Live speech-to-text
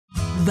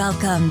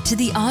Welcome to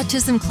the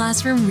Autism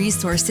Classroom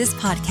Resources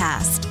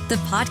Podcast, the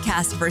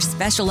podcast for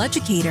special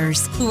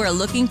educators who are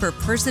looking for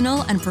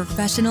personal and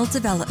professional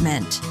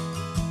development.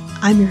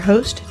 I'm your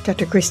host,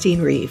 Dr.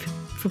 Christine Reeve.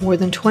 For more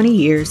than 20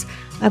 years,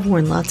 I've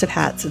worn lots of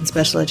hats in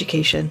special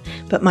education,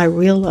 but my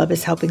real love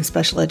is helping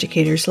special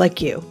educators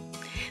like you.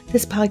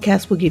 This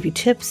podcast will give you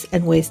tips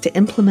and ways to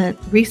implement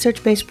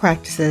research-based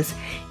practices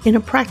in a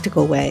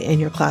practical way in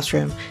your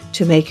classroom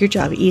to make your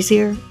job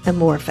easier and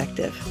more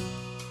effective.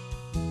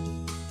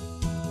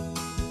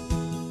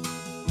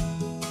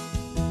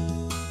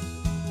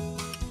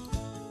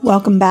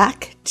 Welcome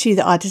back to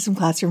the Autism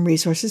Classroom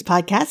Resources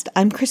Podcast.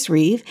 I'm Chris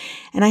Reeve,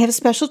 and I have a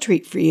special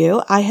treat for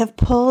you. I have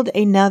pulled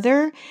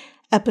another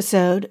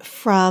episode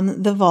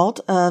from the vault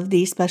of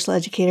the Special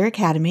Educator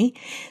Academy.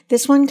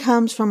 This one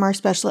comes from our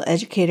Special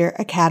Educator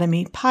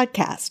Academy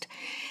podcast,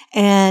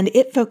 and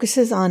it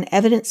focuses on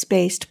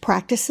evidence-based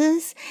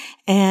practices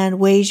and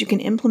ways you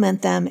can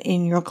implement them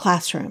in your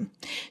classroom.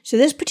 So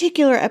this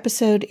particular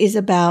episode is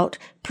about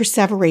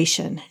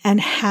perseveration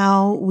and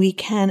how we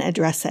can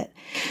address it.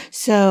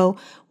 So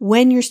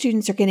when your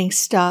students are getting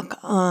stuck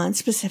on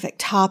specific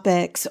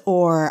topics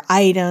or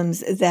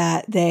items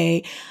that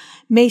they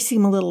may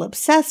seem a little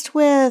obsessed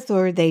with,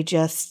 or they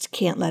just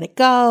can't let it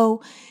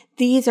go,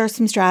 these are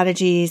some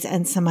strategies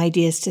and some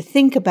ideas to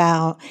think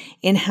about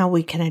in how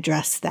we can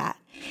address that.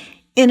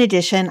 In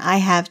addition, I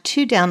have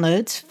 2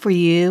 downloads for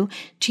you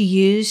to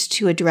use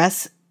to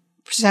address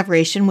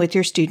perseveration with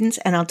your students,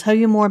 and I'll tell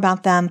you more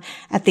about them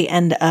at the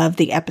end of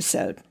the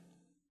episode.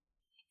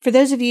 For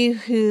those of you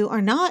who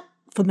are not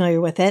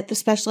familiar with it, the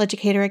Special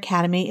Educator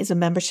Academy is a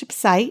membership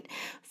site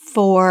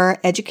for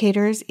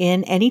educators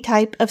in any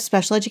type of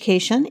special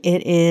education.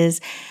 It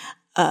is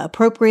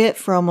appropriate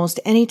for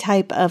almost any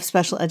type of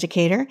special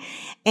educator,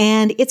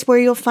 and it's where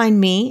you'll find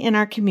me in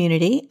our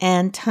community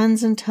and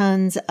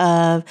tons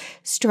of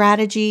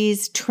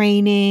strategies,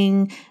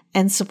 training,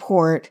 and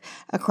support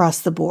across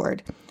the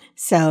board.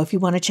 So if you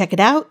want to check it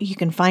out, you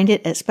can find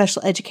it at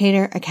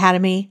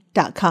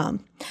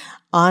specialeducatoracademy.com.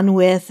 On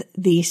with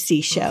the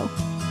C Show.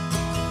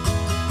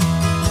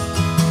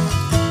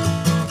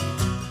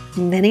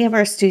 Many of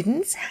our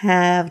students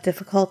have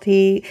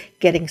difficulty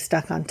getting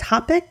stuck on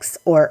topics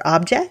or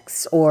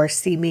objects or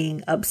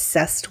seeming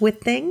obsessed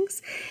with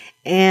things.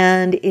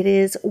 And it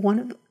is one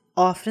of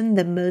often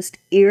the most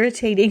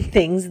irritating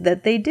things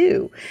that they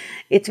do.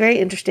 It's very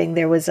interesting.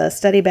 There was a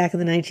study back in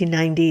the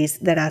 1990s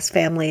that asked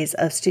families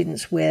of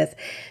students with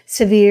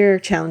severe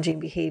challenging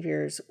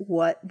behaviors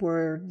what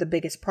were the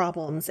biggest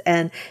problems.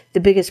 And the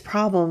biggest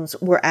problems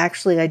were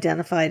actually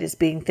identified as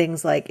being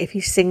things like, if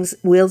he sings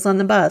Wheels on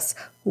the Bus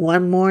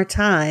one more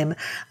time,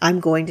 I'm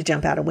going to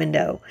jump out a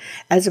window,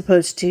 as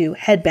opposed to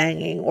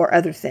headbanging or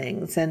other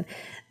things. And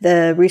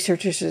the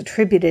researchers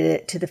attributed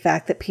it to the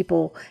fact that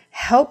people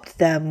helped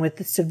them with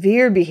the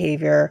severe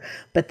behavior,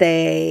 but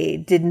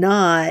they did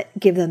not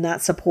give them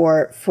that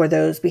support for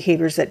those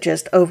behaviors that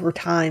just over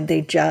time,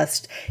 they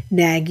just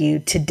nag you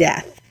to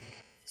death.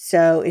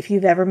 So if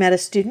you've ever met a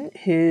student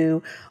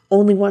who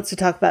only wants to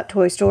talk about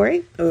Toy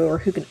Story, or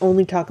who can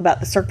only talk about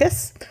the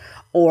circus,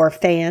 or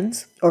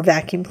fans, or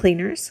vacuum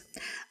cleaners,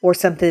 or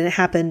something that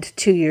happened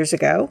 2 years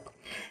ago,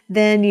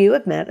 then you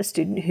have met a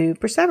student who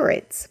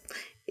perseverates.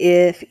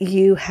 If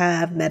you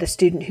have met a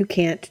student who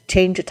can't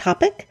change a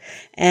topic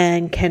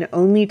and can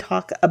only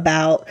talk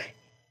about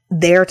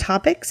their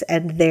topics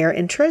and their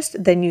interest,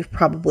 then you've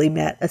probably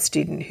met a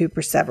student who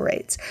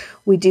perseverates.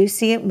 We do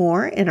see it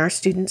more in our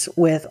students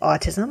with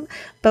autism,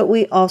 but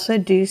we also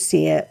do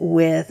see it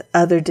with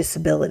other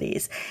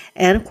disabilities.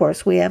 And of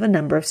course, we have a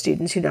number of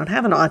students who don't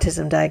have an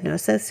autism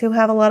diagnosis who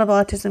have a lot of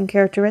autism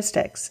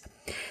characteristics.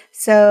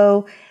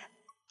 So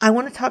I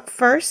want to talk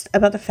first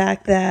about the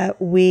fact that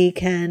we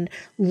can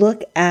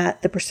look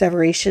at the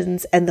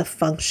perseverations and the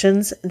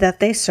functions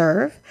that they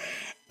serve.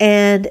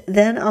 And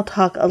then I'll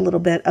talk a little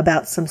bit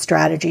about some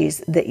strategies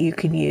that you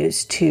can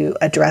use to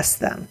address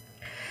them.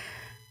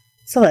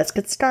 So let's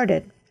get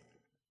started.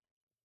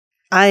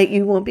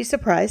 You won't be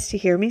surprised to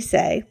hear me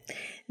say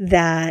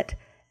that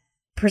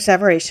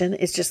perseveration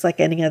is just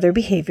like any other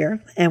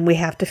behavior, and we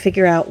have to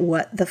figure out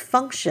what the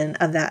function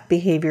of that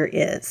behavior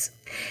is.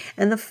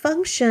 And the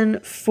function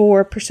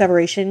for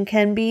perseveration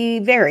can be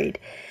varied,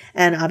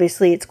 and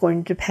obviously it's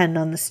going to depend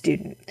on the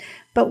student.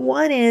 But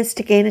one is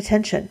to gain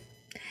attention.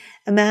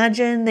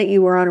 Imagine that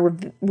you were on a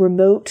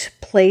remote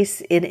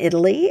place in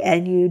Italy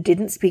and you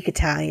didn't speak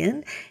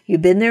Italian.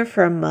 You've been there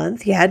for a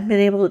month. You hadn't been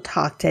able to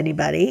talk to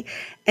anybody,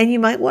 and you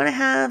might want to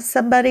have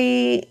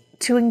somebody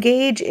to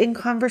engage in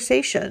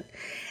conversation.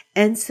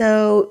 And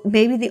so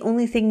maybe the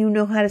only thing you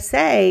know how to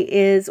say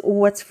is,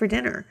 what's for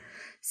dinner?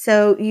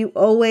 So you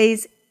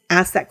always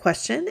ask that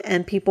question,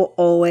 and people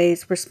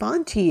always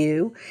respond to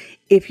you.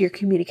 If your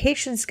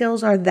communication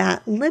skills are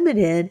that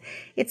limited,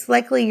 it's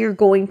likely you're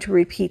going to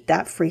repeat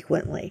that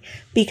frequently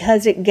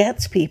because it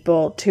gets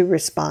people to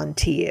respond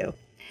to you.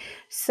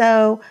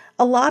 So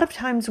a lot of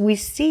times we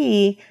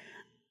see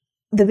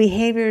the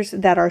behaviors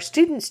that our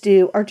students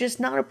do are just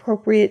not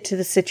appropriate to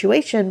the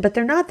situation, but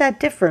they're not that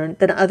different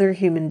than other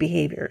human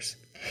behaviors.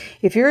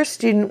 If you're a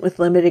student with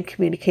limited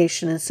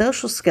communication and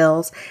social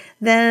skills,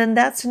 then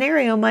that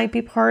scenario might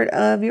be part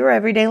of your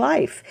everyday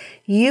life.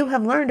 You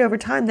have learned over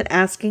time that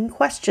asking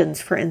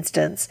questions, for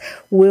instance,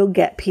 will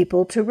get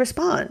people to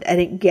respond,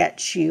 and it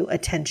gets you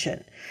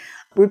attention.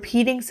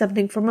 Repeating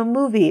something from a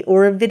movie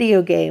or a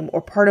video game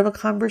or part of a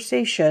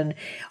conversation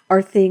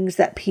are things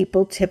that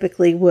people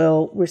typically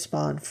will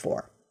respond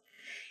for.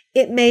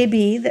 It may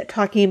be that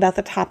talking about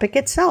the topic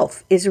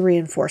itself is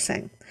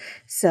reinforcing.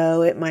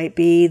 So it might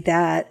be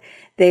that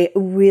they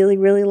really,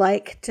 really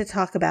like to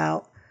talk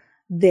about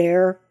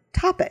their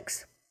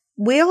topics.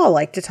 We all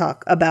like to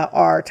talk about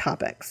our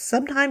topics.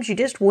 Sometimes you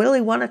just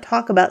really want to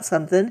talk about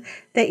something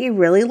that you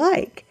really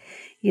like.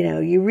 You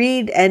know, you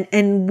read,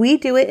 and we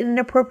do it in an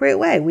appropriate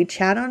way. We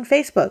chat on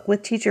Facebook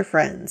with teacher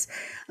friends.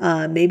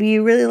 Maybe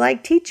you really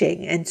like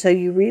teaching, and so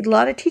you read a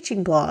lot of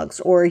teaching blogs,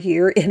 or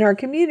you're in our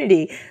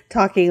community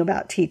talking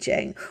about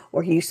teaching,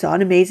 or you saw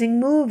an amazing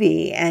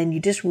movie and you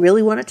just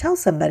really want to tell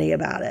somebody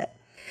about it.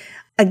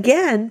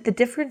 Again, the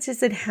difference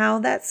is in how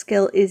that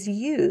skill is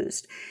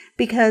used,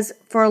 because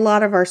for a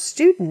lot of our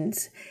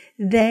students,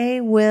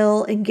 they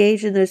will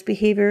engage in those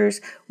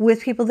behaviors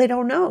with people they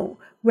don't know,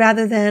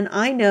 rather than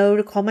I know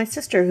to call my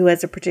sister who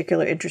has a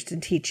particular interest in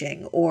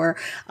teaching, or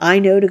I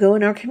know to go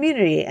in our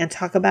community and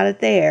talk about it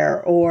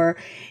there, or,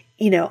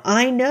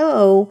 I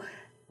know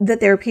that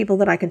there are people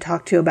that I can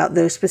talk to about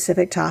those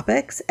specific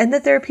topics, and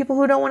that there are people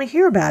who don't want to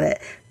hear about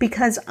it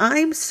because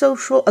I'm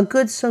a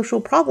good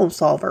social problem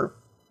solver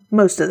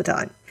most of the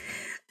time.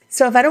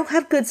 So if I don't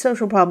have good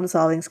social problem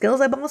solving skills,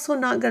 I'm also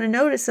not going to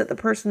notice that the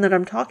person that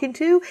I'm talking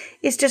to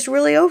is just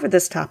really over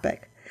this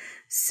topic.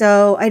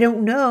 So I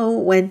don't know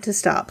when to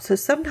stop. So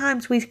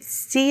sometimes we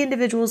see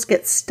individuals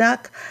get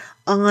stuck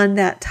on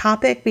that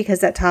topic because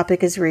that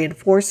topic is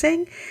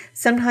reinforcing.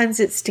 Sometimes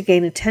it's to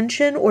gain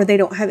attention, or they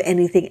don't have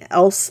anything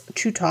else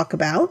to talk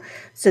about.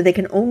 So they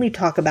can only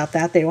talk about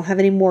that. They don't have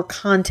any more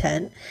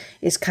content,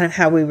 is kind of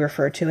how we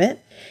refer to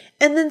it.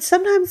 And then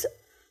sometimes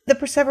the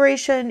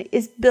perseveration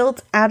is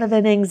built out of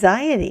an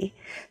anxiety.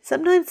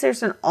 Sometimes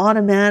there's an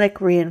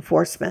automatic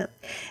reinforcement.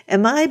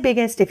 And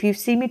if you've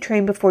seen me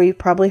train before, you've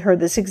probably heard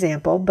this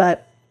example,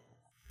 but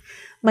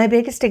my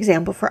biggest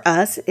example for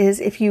us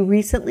is if you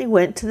recently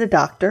went to the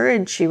doctor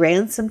and she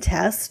ran some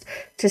tests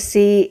to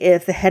see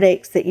if the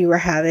headaches that you were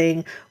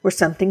having were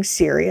something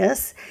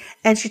serious,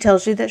 and she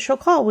tells you that she'll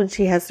call when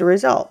she has the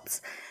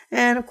results.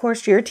 And of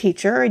course, you're a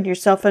teacher and your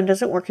cell phone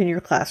doesn't work in your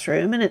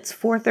classroom, and it's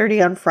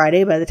 4:30 on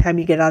Friday by the time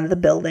you get out of the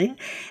building.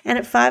 And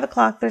at 5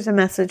 o'clock, there's a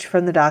message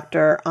from the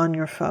doctor on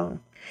your phone.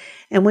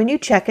 And when you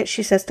check it,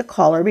 she says to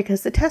call her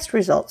because the test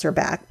results are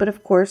back. But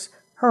of course,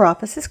 her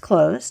office is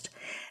closed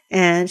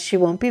and she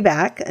won't be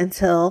back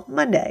until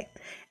Monday.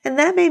 And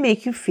that may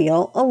make you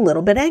feel a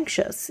little bit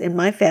anxious. In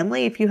my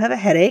family, if you have a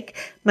headache,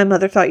 my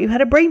mother thought you had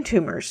a brain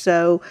tumor.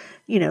 So,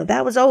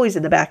 that was always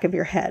in the back of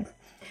your head.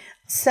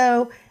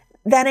 So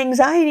that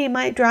anxiety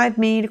might drive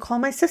me to call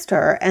my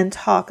sister and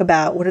talk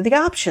about what are the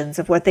options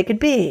of what they could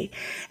be.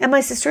 And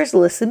my sister has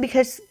listened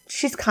because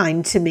she's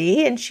kind to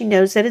me and she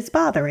knows that it's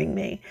bothering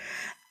me.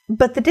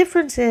 But the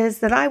difference is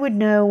that I would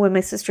know when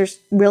my sister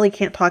really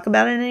can't talk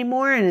about it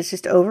anymore and is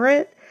just over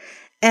it,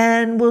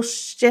 and we'll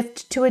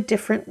shift to a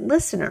different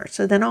listener.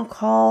 So then I'll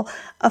call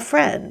a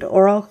friend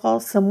or I'll call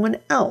someone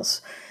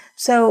else.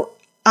 So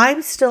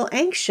I'm still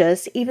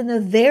anxious, even though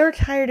they're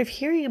tired of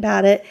hearing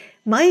about it.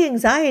 My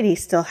anxiety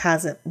still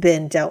hasn't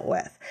been dealt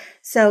with.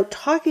 So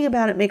talking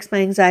about it makes my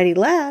anxiety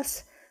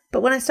less,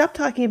 but when I stop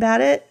talking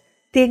about it,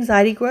 the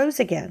anxiety grows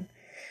again.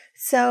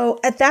 So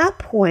at that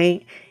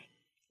point,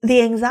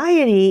 the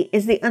anxiety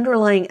is the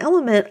underlying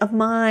element of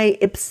my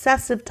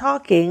obsessive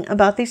talking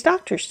about these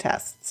doctor's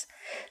tests.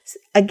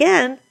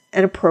 Again,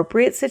 an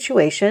appropriate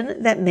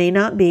situation that may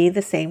not be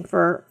the same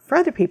for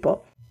other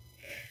people.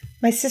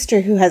 My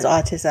sister, who has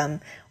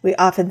autism, we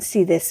often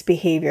see this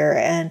behavior,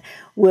 and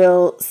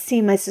we'll see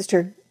my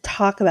sister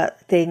talk about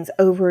things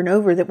over and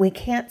over that we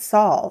can't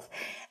solve.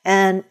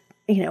 And,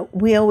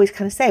 we always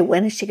kind of say,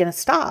 when is she going to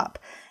stop?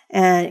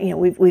 And,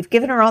 we've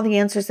given her all the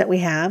answers that we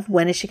have.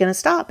 When is she going to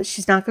stop? But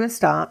she's not going to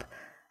stop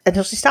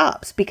until she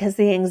stops, because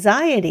the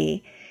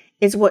anxiety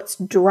is what's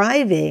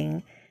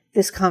driving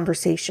this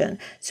conversation.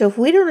 So if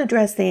we don't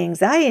address the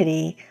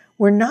anxiety,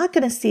 we're not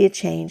going to see a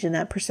change in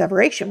that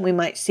perseveration. We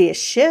might see a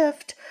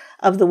shift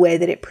of the way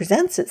that it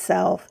presents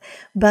itself.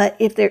 But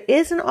if there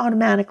is an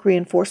automatic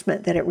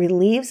reinforcement that it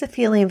relieves a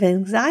feeling of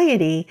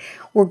anxiety,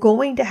 we're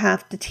going to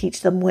have to teach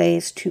them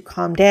ways to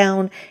calm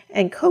down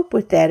and cope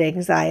with that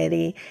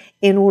anxiety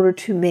in order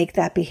to make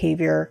that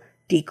behavior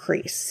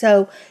decrease.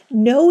 So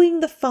knowing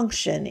the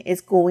function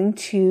is going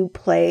to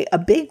play a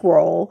big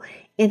role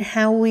in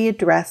how we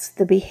address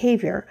the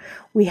behavior.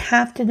 We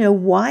have to know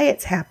why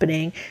it's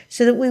happening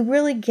so that we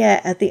really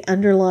get at the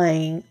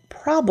underlying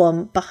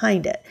problem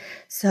behind it.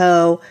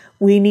 So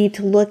we need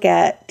to look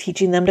at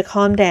teaching them to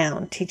calm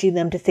down, teaching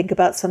them to think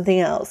about something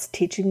else,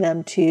 teaching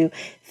them to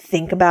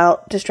think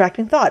about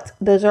distracting thoughts.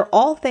 Those are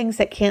all things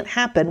that can't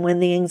happen when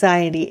the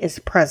anxiety is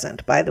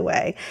present, by the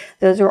way.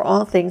 Those are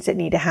all things that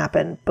need to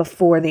happen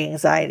before the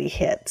anxiety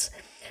hits.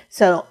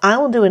 So I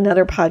will do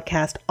another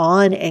podcast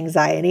on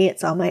anxiety.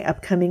 It's on my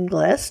upcoming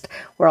list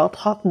where I'll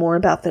talk more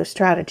about those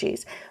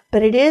strategies.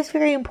 But it is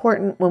very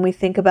important when we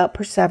think about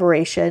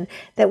perseveration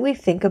that we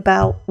think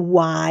about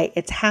why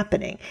it's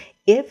happening.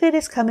 If it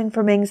is coming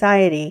from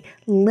anxiety,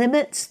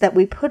 limits that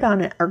we put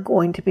on it are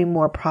going to be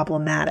more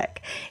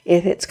problematic.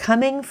 If it's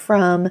coming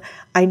from,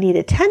 I need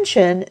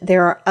attention,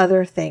 there are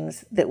other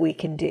things that we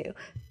can do.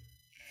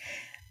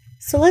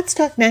 So let's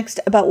talk next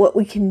about what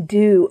we can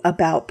do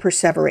about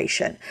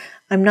perseveration.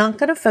 I'm not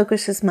going to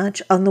focus as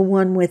much on the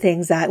one with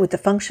anxiety, with the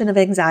function of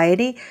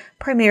anxiety,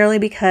 primarily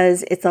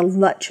because it's a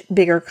much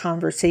bigger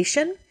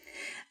conversation.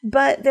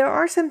 But there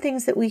are some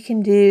things that we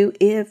can do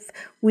if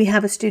we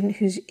have a student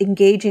who's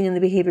engaging in the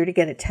behavior to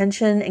get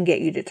attention and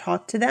get you to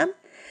talk to them.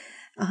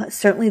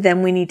 Certainly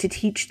then we need to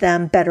teach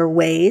them better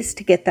ways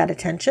to get that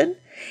attention.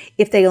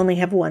 If they only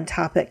have one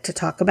topic to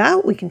talk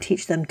about, we can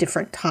teach them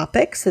different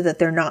topics so that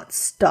they're not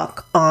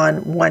stuck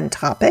on one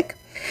topic.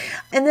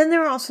 And then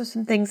there are also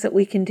some things that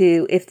we can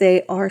do if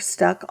they are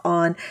stuck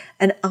on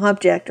an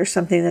object or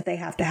something that they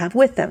have to have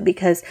with them,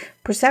 because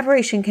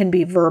perseveration can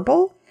be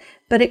verbal,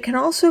 but it can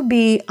also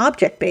be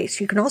object-based.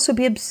 You can also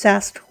be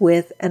obsessed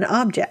with an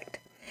object.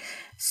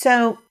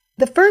 So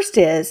the first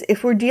is,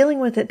 if we're dealing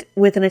with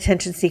an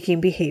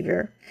attention-seeking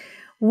behavior,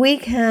 we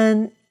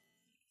can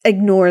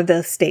ignore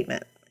the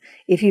statement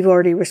if you've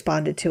already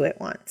responded to it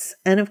once.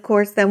 And of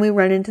course, then we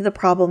run into the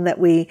problem that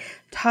we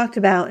talked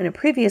about in a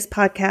previous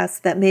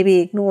podcast, that maybe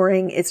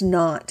ignoring is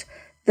not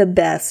the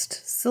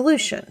best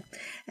solution.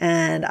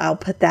 And I'll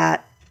put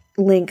that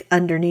link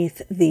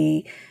underneath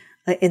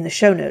in the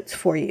show notes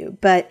for you.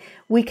 But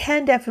we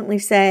can definitely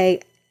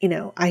say,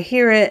 I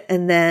hear it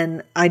and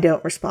then I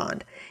don't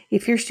respond.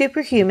 If you're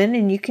superhuman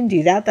and you can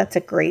do that, that's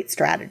a great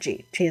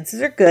strategy.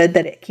 Chances are good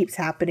that it keeps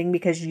happening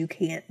because you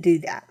can't do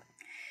that.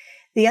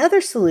 The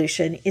other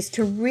solution is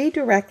to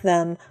redirect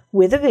them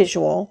with a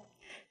visual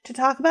to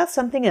talk about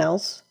something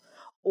else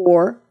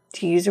or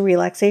to use a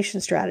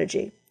relaxation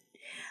strategy.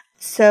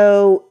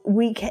 So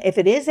if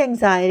it is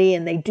anxiety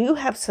and they do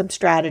have some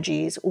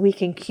strategies, we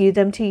can cue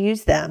them to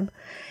use them.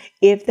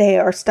 If they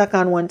are stuck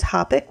on one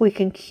topic, we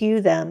can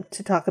cue them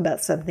to talk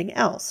about something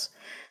else.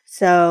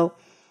 So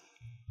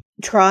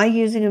try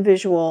using a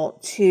visual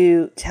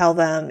to tell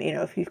them,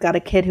 if you've got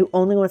a kid who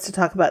only wants to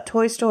talk about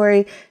Toy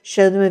Story,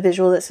 show them a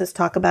visual that says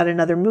talk about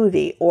another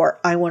movie, or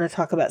I want to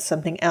talk about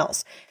something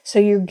else. So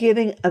you're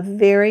giving a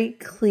very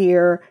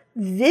clear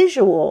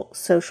visual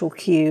social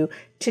cue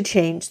to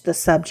change the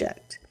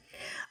subject.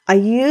 I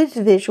use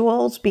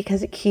visuals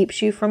because it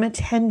keeps you from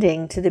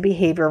attending to the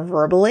behavior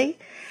verbally,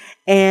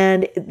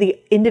 and the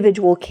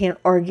individual can't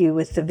argue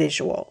with the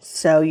visual.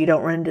 So you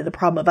don't run into the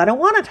problem of, I don't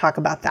want to talk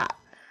about that.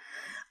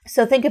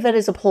 So think of it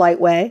as a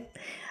polite way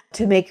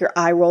to make your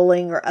eye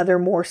rolling or other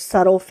more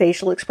subtle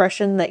facial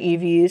expression that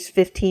you've used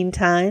 15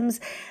 times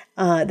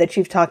that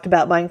you've talked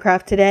about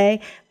Minecraft today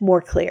more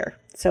clear.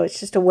 So it's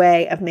just a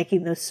way of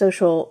making those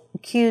social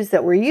cues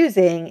that we're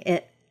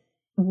using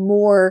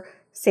more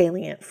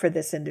salient for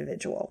this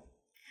individual.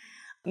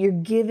 You're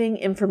giving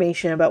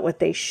information about what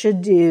they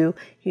should do.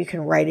 You can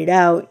write it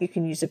out. You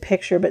can use a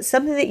picture, but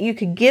something that you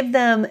could give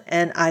them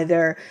and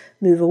either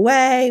move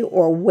away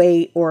or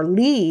wait or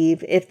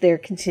leave if they're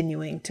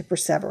continuing to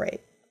perseverate.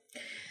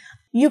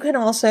 You can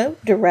also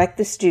direct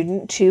the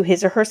student to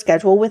his or her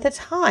schedule with a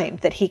time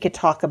that he could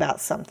talk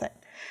about something.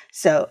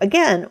 So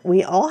again,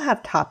 we all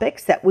have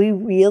topics that we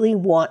really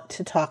want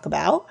to talk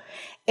about.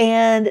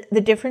 And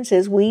the difference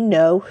is we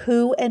know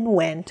who and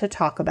when to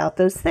talk about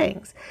those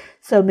things.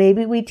 So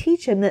maybe we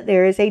teach him that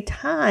there is a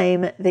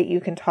time that you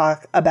can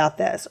talk about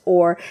this,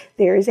 or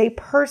there is a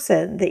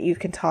person that you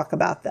can talk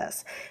about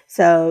this.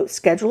 So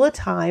schedule a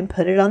time,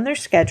 put it on their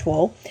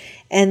schedule.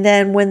 And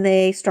then when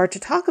they start to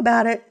talk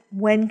about it,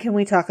 when can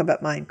we talk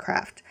about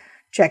Minecraft?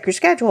 Check your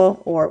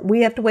schedule, or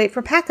we have to wait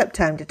for pack-up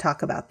time to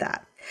talk about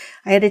that.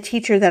 I had a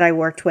teacher that I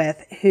worked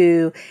with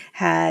who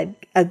had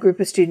a group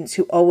of students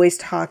who always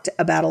talked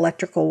about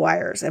electrical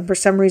wires. And for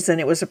some reason,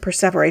 it was a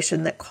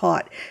perseveration that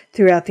caught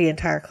throughout the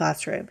entire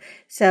classroom.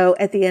 So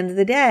at the end of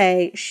the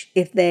day,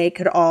 if they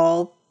could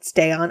all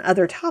stay on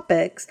other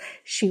topics,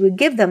 she would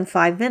give them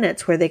 5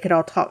 minutes where they could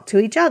all talk to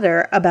each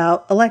other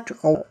about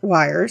electrical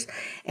wires,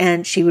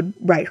 and she would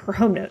write her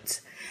home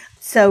notes.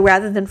 So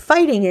rather than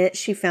fighting it,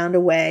 she found a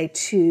way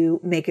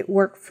to make it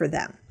work for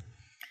them.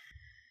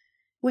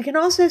 We can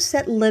also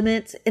set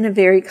limits in a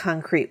very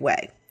concrete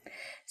way.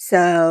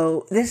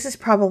 So this is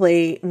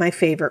probably my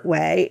favorite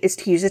way, is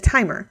to use a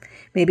timer.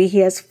 Maybe he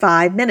has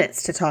 5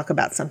 minutes to talk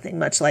about something,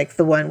 much like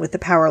the one with the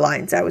power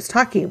lines I was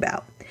talking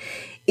about.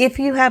 If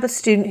you have a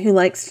student who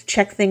likes to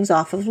check things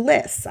off of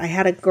lists, I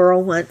had a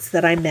girl once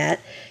that I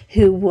met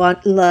who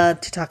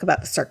loved to talk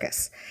about the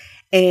circus.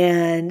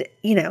 And,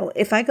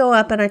 if I go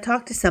up and I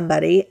talk to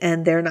somebody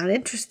and they're not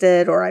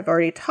interested, or I've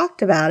already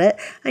talked about it,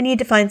 I need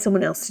to find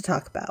someone else to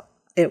talk about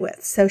it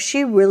with. So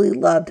she really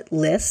loved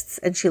lists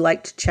and she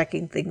liked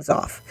checking things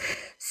off.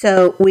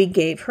 So we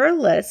gave her a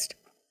list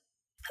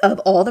of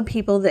all the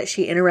people that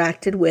she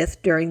interacted with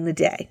during the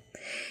day.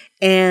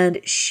 And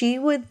she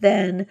would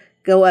then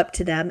go up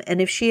to them.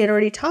 And if she had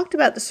already talked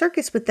about the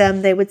circus with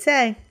them, they would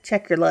say,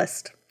 check your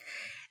list.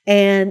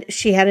 And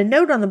she had a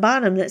note on the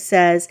bottom that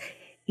says,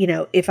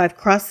 if I've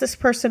crossed this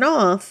person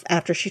off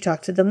after she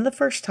talked to them the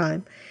first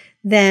time,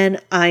 then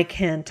I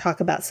can talk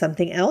about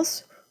something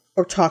else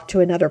or talk to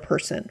another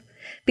person,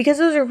 because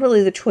those are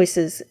really the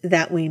choices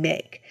that we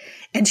make.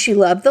 And she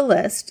loved the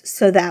list,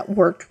 so that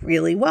worked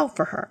really well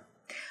for her.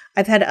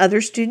 I've had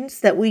other students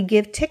that we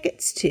give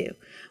tickets to.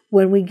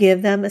 When we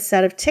give them a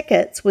set of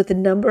tickets with a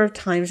number of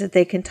times that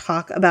they can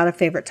talk about a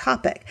favorite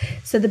topic.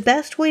 So the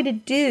best way to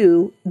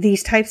do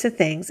these types of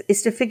things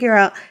is to figure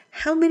out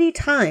how many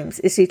times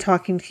is he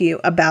talking to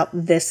you about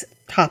this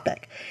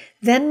topic.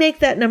 Then make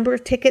that number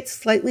of tickets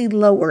slightly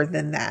lower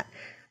than that.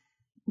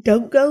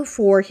 Don't go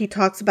for he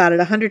talks about it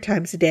 100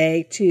 times a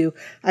day to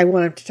I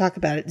want him to talk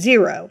about it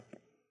 0.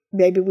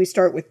 Maybe we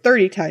start with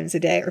 30 times a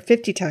day or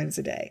 50 times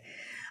a day.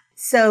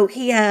 So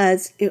he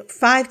has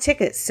 5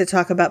 tickets to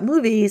talk about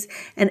movies,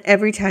 and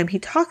every time he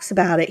talks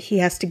about it, he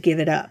has to give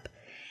it up.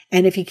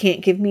 And if he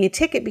can't give me a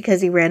ticket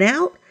because he ran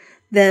out,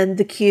 then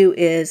the cue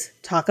is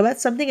talk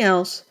about something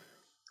else,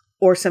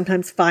 or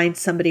sometimes find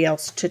somebody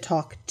else to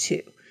talk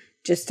to,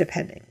 just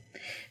depending.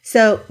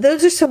 So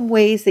those are some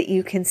ways that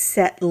you can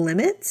set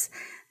limits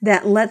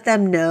that let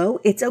them know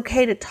it's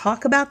okay to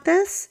talk about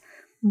this,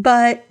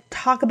 but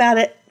talk about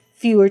it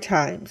fewer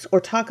times, or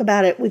talk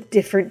about it with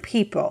different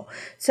people.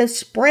 So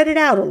spread it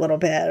out a little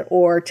bit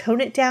or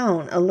tone it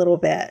down a little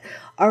bit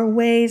are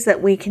ways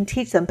that we can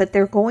teach them, but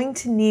they're going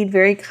to need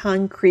very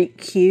concrete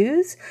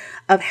cues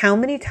of how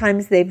many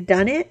times they've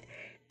done it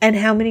and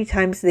how many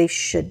times they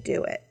should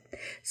do it.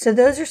 So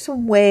those are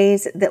some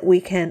ways that we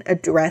can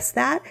address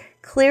that.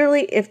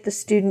 Clearly, if the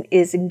student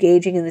is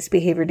engaging in this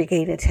behavior to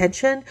gain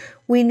attention,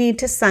 we need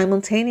to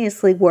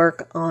simultaneously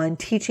work on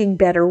teaching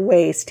better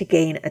ways to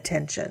gain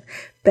attention,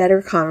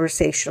 better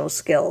conversational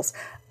skills,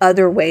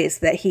 other ways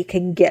that he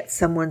can get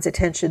someone's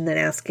attention than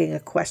asking a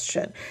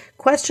question.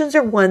 Questions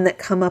are one that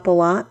come up a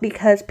lot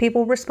because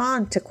people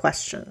respond to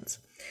questions.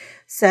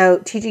 So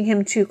teaching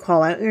him to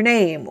call out your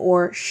name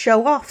or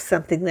show off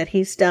something that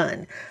he's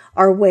done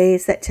are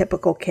ways that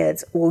typical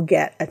kids will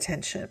get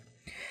attention.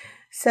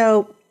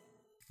 So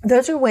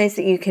those are ways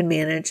that you can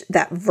manage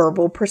that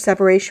verbal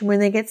perseveration when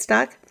they get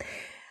stuck.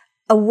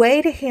 A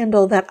way to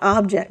handle that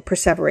object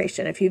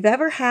perseveration. If you've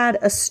ever had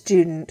a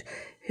student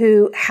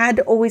who had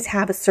to always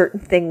have a certain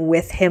thing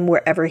with him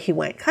wherever he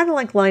went, kind of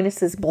like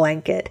Linus's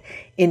blanket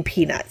in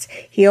Peanuts.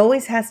 He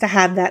always has to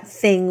have that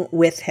thing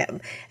with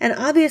him. And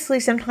obviously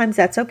sometimes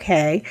that's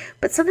okay,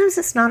 but sometimes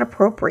it's not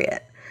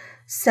appropriate.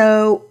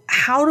 So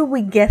how do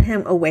we get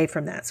him away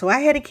from that? So I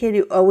had a kid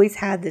who always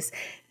had this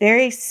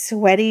very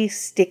sweaty,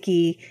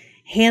 sticky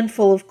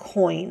handful of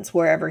coins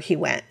wherever he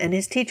went. And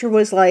his teacher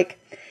was like,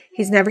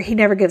 he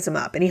never gives them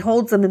up, and he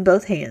holds them in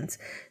both hands.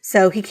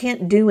 So he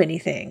can't do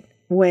anything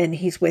when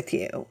he's with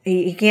you.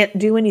 He can't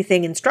do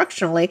anything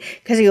instructionally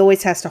because he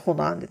always has to hold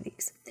on to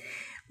these.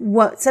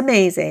 What's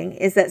amazing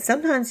is that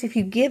sometimes if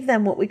you give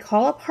them what we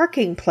call a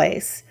parking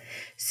place,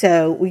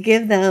 so we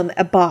give them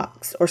a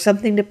box or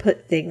something to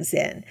put things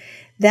in,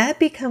 that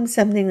becomes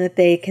something that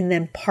they can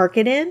then park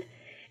it in.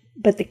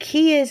 But the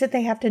key is that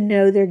they have to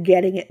know they're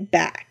getting it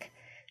back.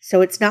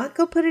 So it's not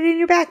go put it in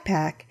your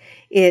backpack.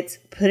 It's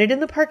put it in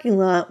the parking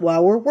lot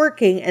while we're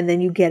working, and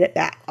then you get it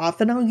back.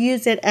 Often I'll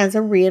use it as a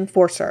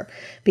reinforcer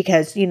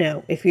because,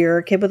 if you're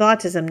a kid with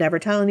autism, never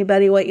tell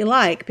anybody what you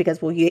like because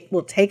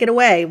we'll take it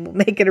away. We'll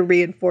make it a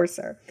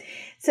reinforcer.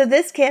 So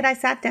this kid, I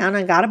sat down,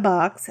 I got a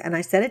box, and I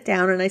set it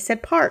down, and I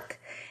said, park.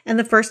 And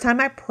the first time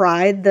I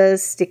pried the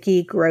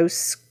sticky,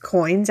 gross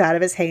coins out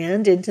of his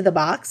hand into the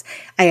box,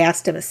 I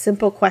asked him a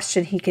simple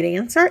question he could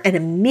answer and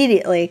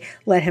immediately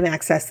let him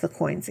access the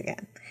coins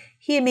again.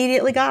 He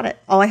immediately got it.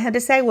 All I had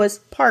to say was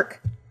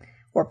park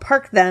or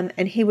park them,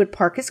 and he would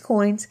park his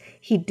coins.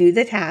 He'd do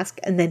the task,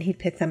 and then he'd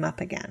pick them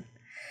up again.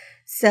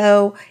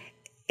 So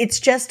it's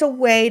just a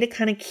way to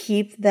kind of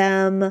keep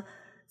them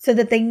so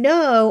that they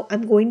know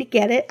I'm going to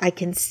get it. I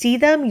can see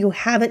them. You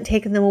haven't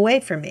taken them away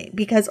from me.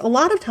 Because a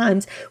lot of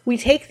times we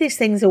take these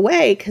things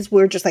away because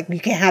we're just like, you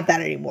can't have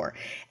that anymore.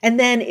 And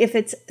then if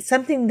it's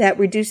something that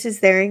reduces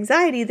their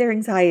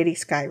anxiety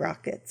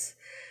skyrockets.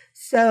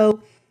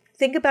 So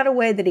think about a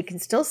way that he can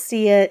still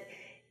see it.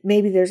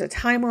 Maybe there's a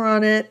timer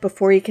on it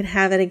before you can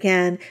have it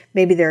again.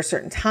 Maybe there are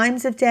certain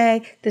times of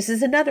day. This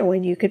is another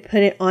one. You could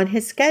put it on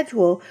his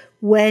schedule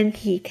when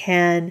he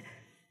can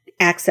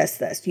access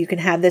this. You can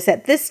have this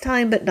at this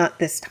time, but not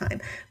this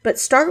time. But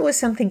start with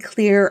something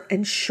clear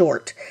and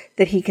short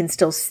that he can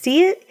still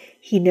see it.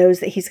 He knows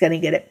that he's going to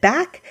get it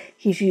back.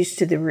 He's used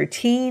to the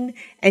routine,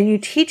 and you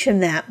teach him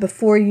that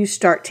before you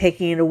start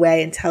taking it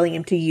away and telling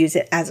him to use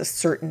it as a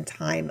certain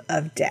time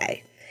of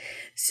day.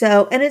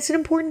 So, and it's an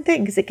important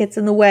thing because it gets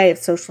in the way of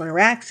social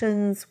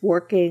interactions,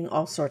 working,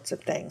 all sorts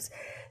of things.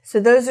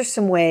 So those are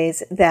some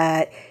ways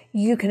that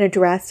you can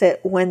address it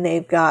when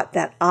they've got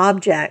that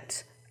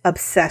object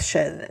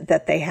obsession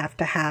that they have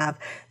to have.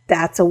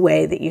 That's a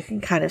way that you can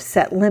kind of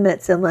set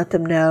limits and let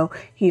them know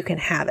you can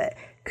have it.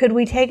 Could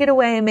we take it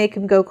away and make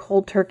them go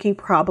cold turkey?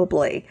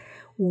 Probably.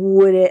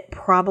 Would it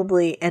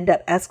probably end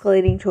up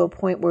escalating to a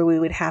point where we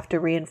would have to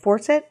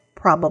reinforce it?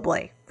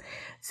 Probably.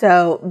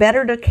 So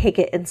better to take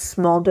it in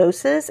small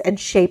doses and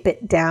shape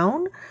it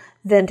down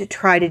than to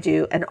try to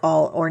do an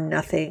all or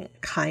nothing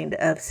kind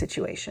of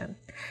situation.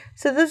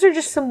 So those are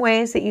just some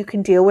ways that you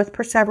can deal with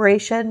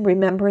perseveration.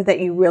 Remember that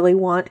you really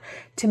want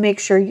to make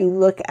sure you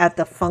look at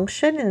the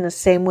function in the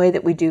same way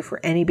that we do for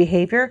any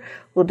behavior.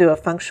 We'll do a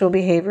functional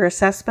behavior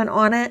assessment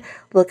on it,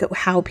 look at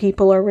how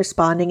people are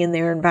responding in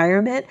their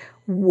environment,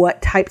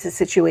 what types of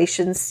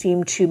situations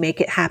seem to make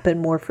it happen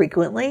more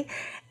frequently,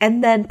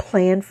 and then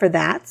plan for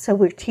that. So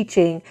we're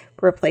teaching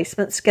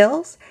replacement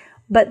skills.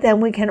 But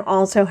then we can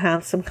also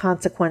have some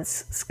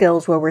consequence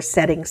skills where we're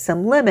setting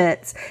some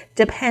limits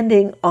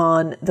depending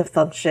on the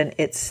function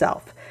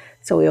itself.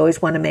 So we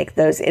always want to make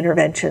those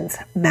interventions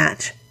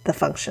match the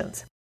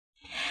functions.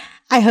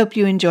 I hope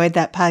you enjoyed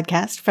that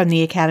podcast from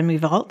the Academy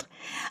Vault.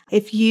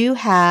 If you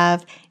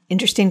have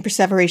interesting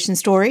perseveration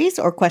stories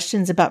or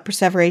questions about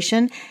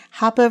perseveration,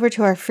 hop over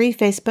to our free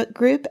Facebook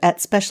group at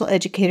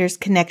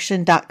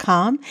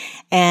specialeducatorsconnection.com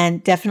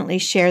and definitely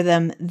share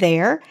them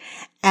there,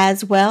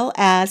 as well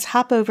as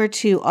hop over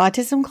to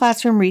Autism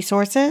Classroom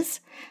Resources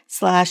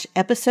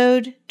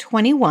 /episode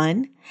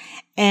 21.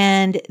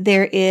 And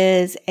there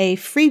is a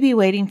freebie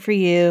waiting for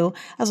you,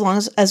 as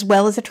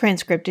well as a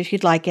transcript, if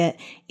you'd like it,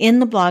 in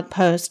the blog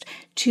post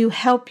to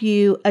help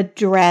you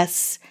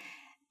address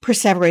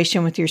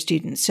perseveration with your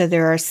students. So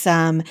there are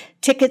some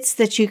tickets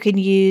that you can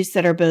use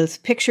that are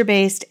both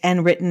picture-based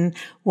and written.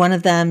 One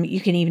of them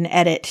you can even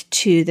edit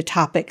to the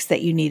topics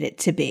that you need it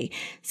to be.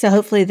 So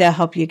hopefully they'll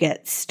help you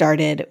get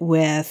started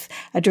with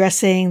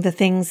addressing the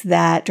things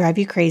that drive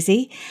you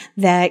crazy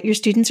that your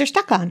students are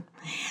stuck on.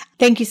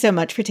 Thank you so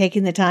much for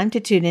taking the time to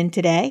tune in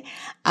today.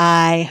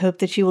 I hope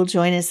that you will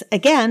join us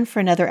again for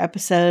another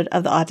episode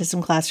of the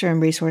Autism Classroom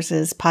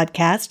Resources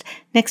podcast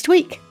next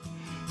week.